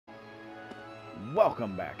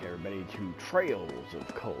Welcome back, everybody, to Trails of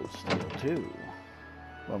Cold Steel 2.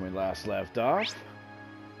 When we last left off,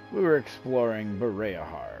 we were exploring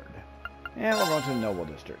Bereahard, and we're going to the Noble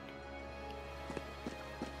District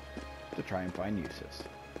to try and find Eustace.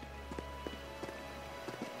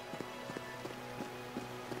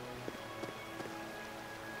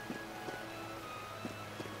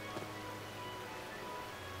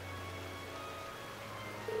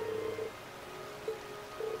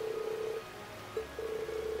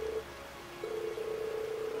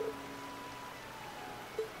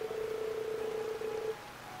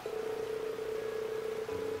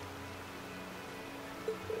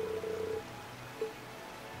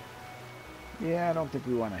 Yeah, I don't think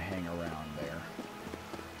we want to hang around there.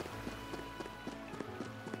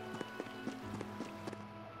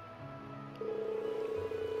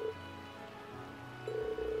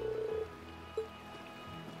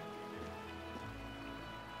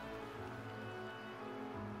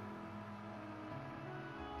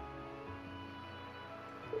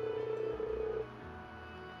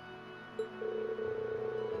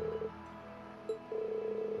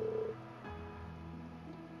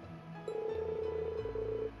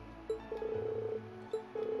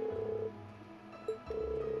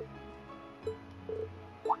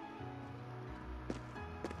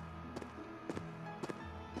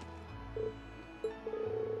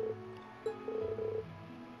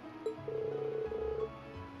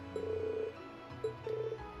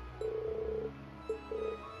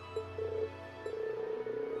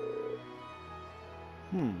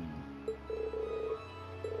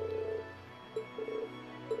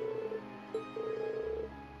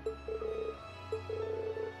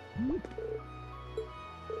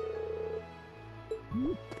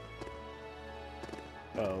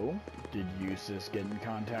 Oh, did Eustace get in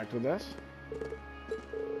contact with us?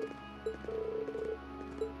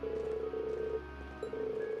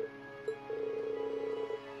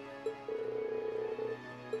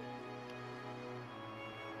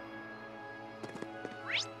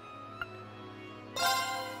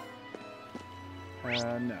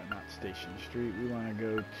 No, not Station Street. We want to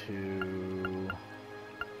go to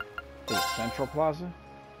the Central Plaza?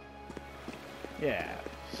 Yeah,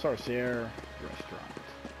 Sorcier Restaurant.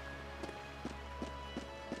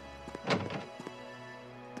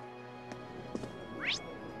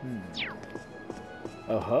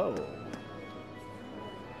 Oh-ho.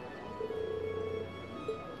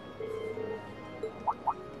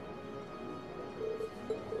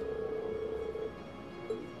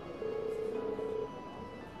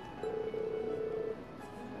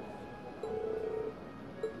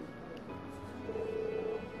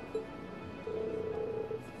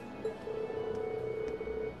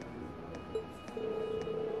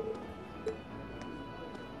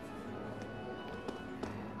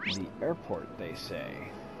 The airport, they say.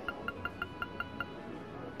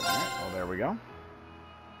 Alright, well, there we go.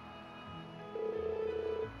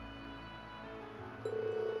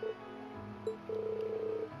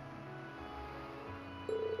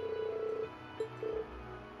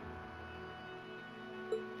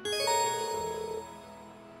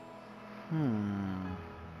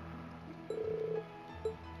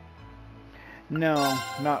 No,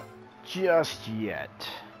 not just yet.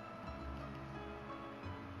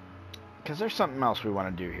 Because there's something else we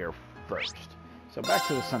want to do here first. So back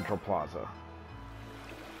to the Central Plaza.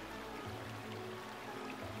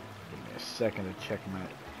 Give me a second to check my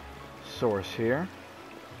source here.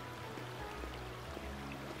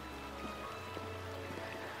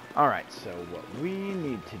 Alright, so what we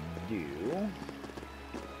need to do...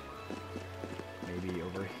 maybe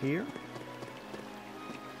over here?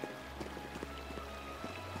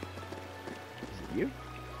 Is it you?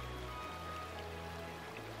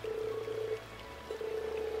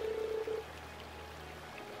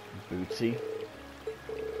 Bootsy.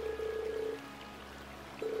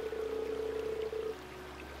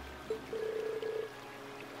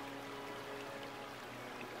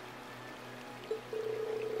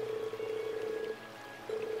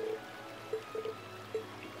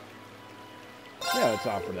 Yeah, let's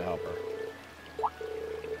offer to help her.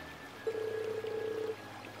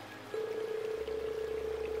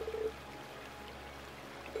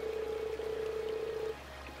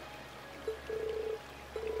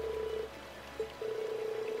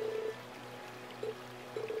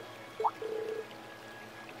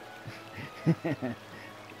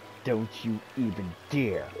 Don't you even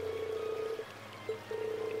dare.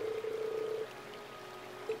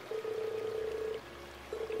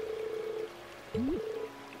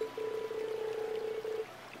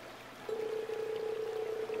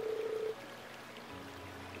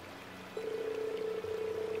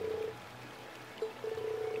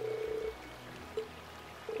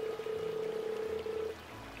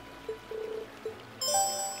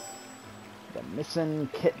 Missing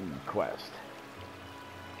Kitten quest.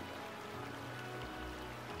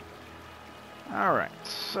 Alright,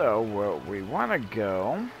 so where we want to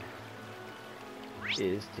go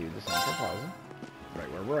is to the Central Plaza,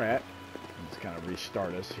 right where we're at. Let's kind of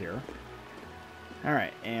restart us here.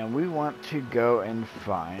 Alright, and we want to go and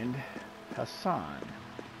find Hassan.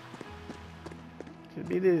 Should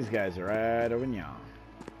be these guys right over here.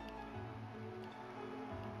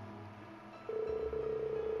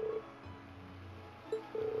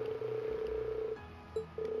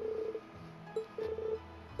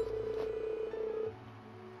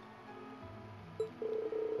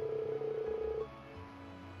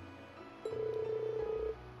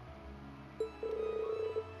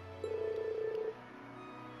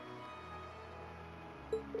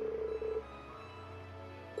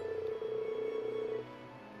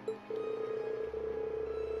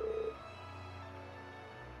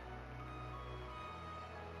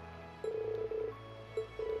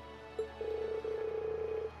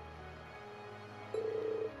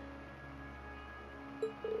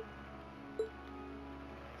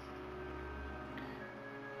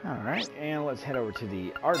 Alright, and let's head over to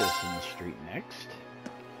the Artisan Street next.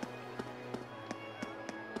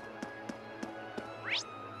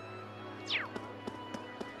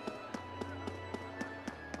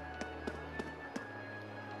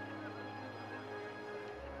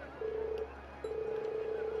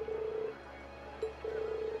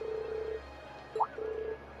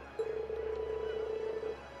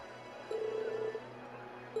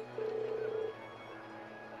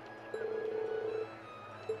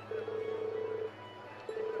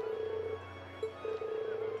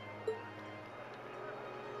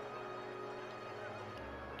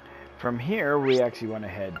 From here, we actually want to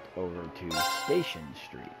head over to Station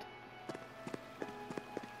Street.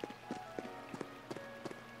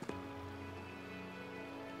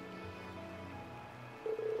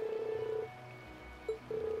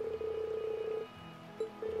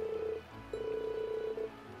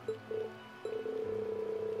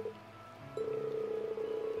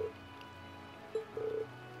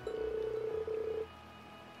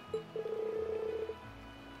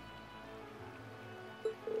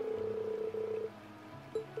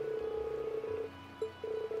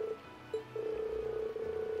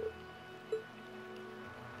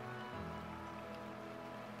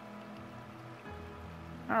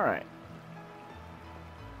 Alright.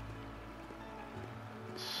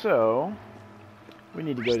 So, we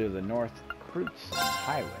need to go to the North Crutzen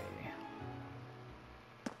Highway.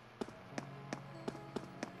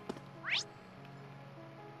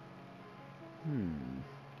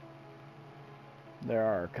 There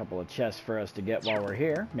are a couple of chests for us to get while we're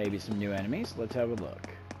here. Maybe some new enemies. Let's have a look.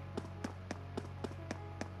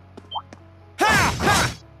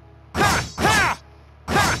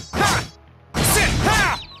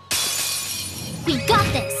 We got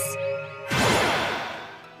this!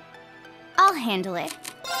 I'll handle it.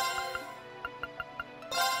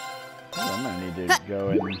 Well, I'm gonna need to go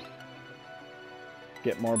and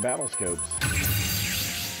get more battle scopes.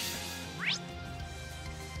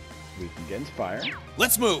 Weak against fire.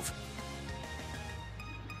 Let's move!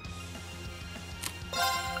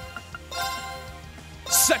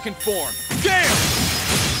 Second form! Gale!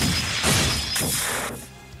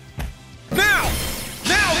 Now!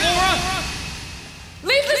 Now, Laura!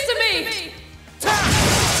 Leave this to me!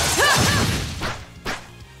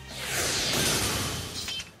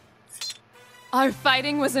 Our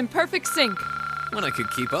fighting was in perfect sync. When I could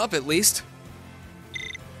keep up, at least.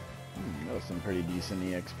 That was some pretty decent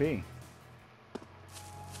EXP.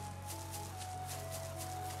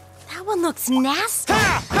 That one looks nasty.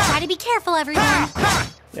 Try to be careful, everyone.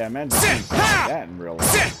 Yeah, imagine seeing something like that in real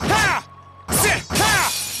life.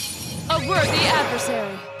 A worthy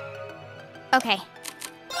adversary. Okay.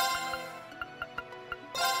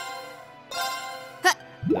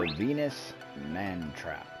 The Venus Man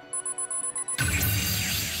Trap.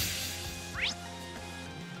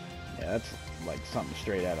 Yeah, that's like something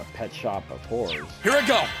straight out of Pet Shop of Horrors. Here I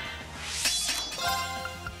go!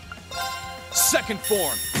 Second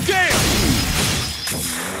form! Gale!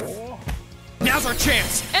 Now's our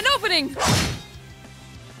chance! An opening!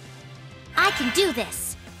 I can do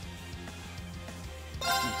this.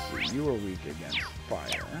 Let's see, you were weak against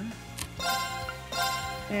fire.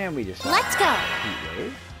 And we just Let's go. Heat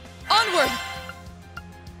wave. Onward!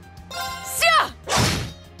 Sia!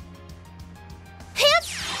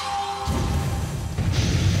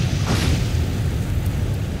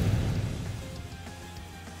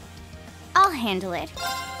 I'll handle it.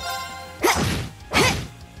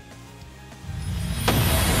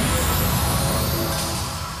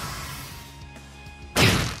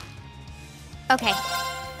 Okay.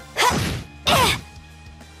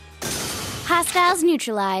 Hostiles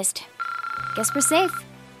neutralized. Guess we're safe.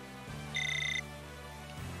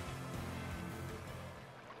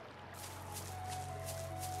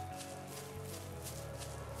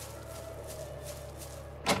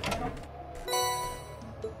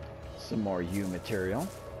 Some more U material.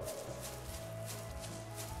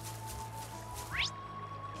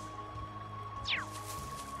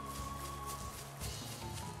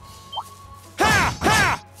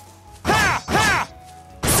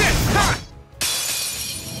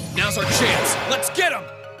 Now's our chance. Let's get him!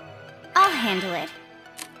 I'll handle it.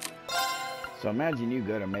 So imagine you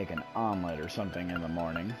go to make an omelet or something in the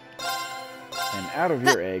morning, and out of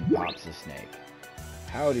your egg pops a snake.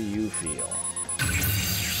 How do you feel?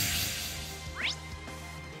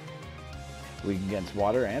 Weak against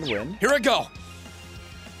water and wind. Here I go!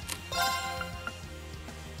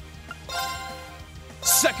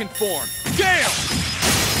 Second form, Gale!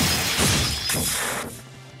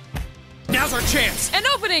 Now's our chance! An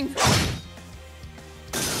opening!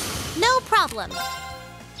 No problem.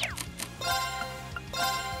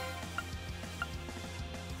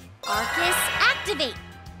 Arcus, activate!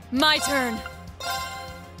 My turn.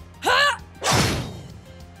 Hup.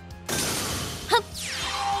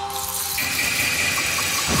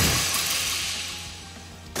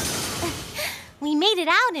 We made it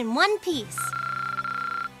out in one piece.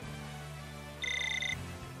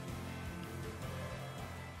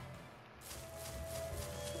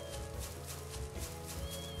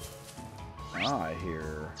 Ah, I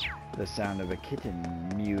hear the sound of a kitten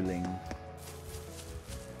mewling.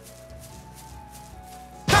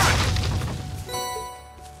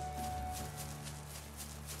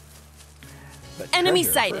 But Enemy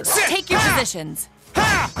treasure sighted. first. Take your positions.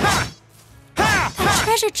 That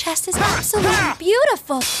treasure chest is absolutely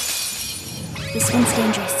beautiful. This one's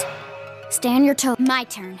dangerous. Stay on your toes. My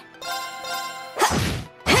turn.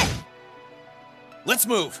 Let's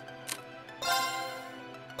move!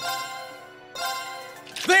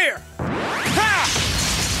 There! Ha!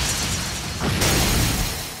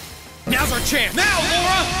 Now's our chance! Now,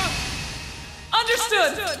 Laura!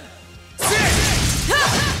 Understood! Sit!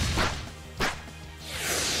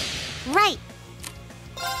 Right.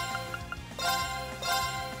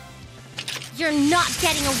 You're not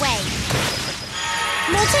getting away.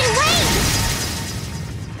 Molten Wave!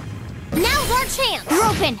 Now's our chance. You're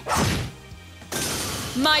open.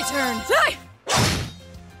 My turn. Hey!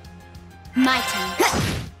 My turn.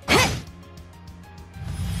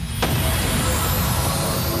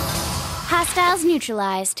 Hostiles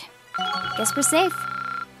neutralized. Guess we're safe.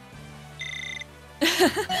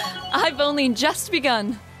 I've only just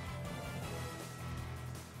begun.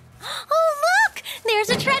 Oh, look! There's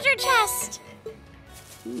a treasure chest.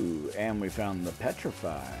 Ooh, and we found the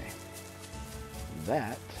Petrify.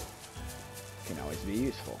 That can always be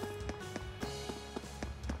useful.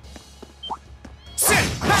 Sit!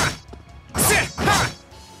 Ha! Sit! Ha!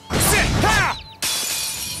 Sit! Ha!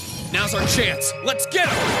 Now's our chance. Let's get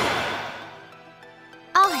him!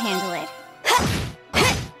 I'll handle it.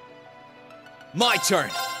 My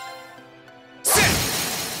turn. Sit!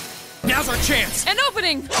 Now's our chance. An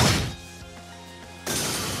opening!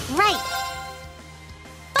 Right.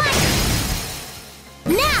 Fire!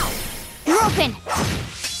 Now! You're open.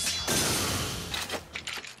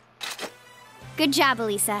 Good job,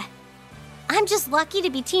 Elisa. I'm just lucky to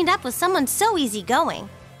be teamed up with someone so easygoing.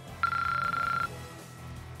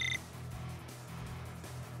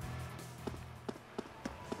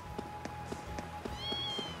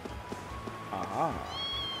 Aha.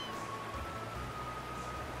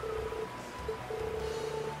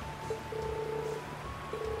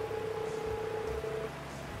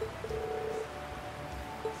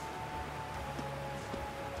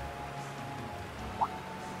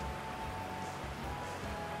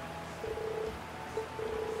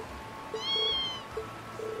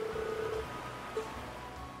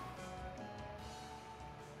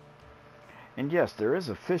 And yes, there is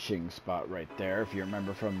a fishing spot right there, if you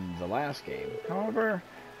remember from the last game. However,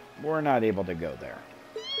 we're not able to go there.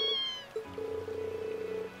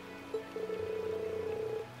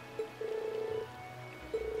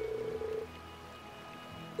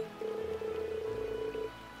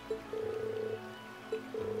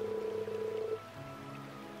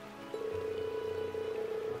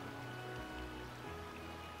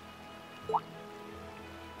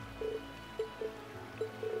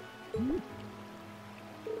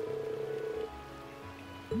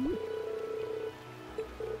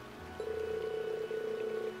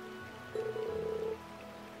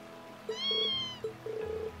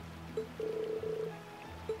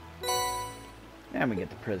 And we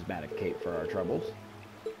get the prismatic cape for our troubles.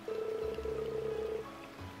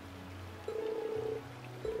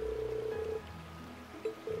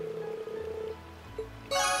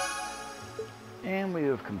 And we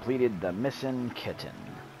have completed the Missing Kitten.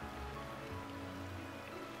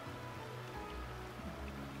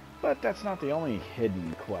 But that's not the only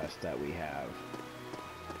hidden quest that we have.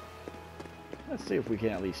 Let's see if we can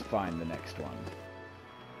at least find the next one.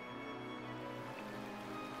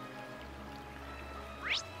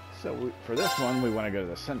 So for this one, we want to go to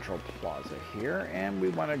the Central Plaza here, and we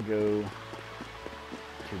want to go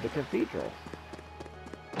to the Cathedral.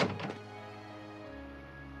 I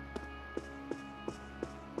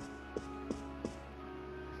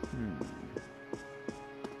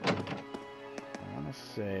want to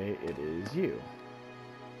say it is you.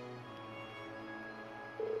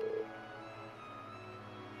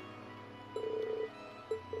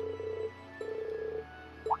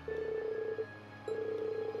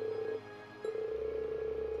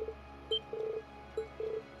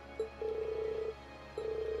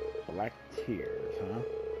 Black Tears, huh?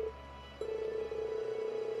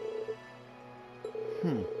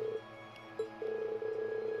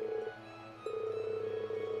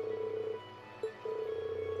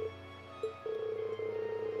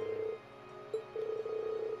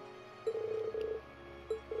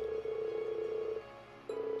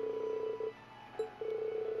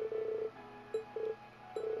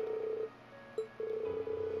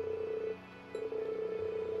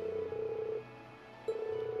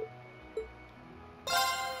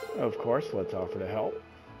 Of course, let's offer to help.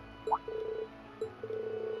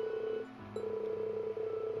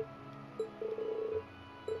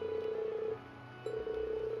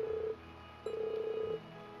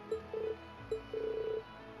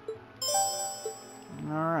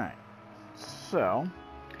 Alright, so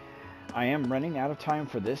I am running out of time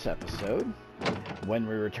for this episode. When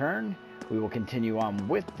we return, we will continue on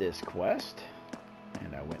with this quest.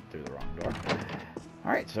 And I went through the wrong door.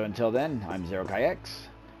 Alright, so until then, I'm ZeroKaiX.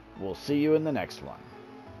 We'll see you in the next one.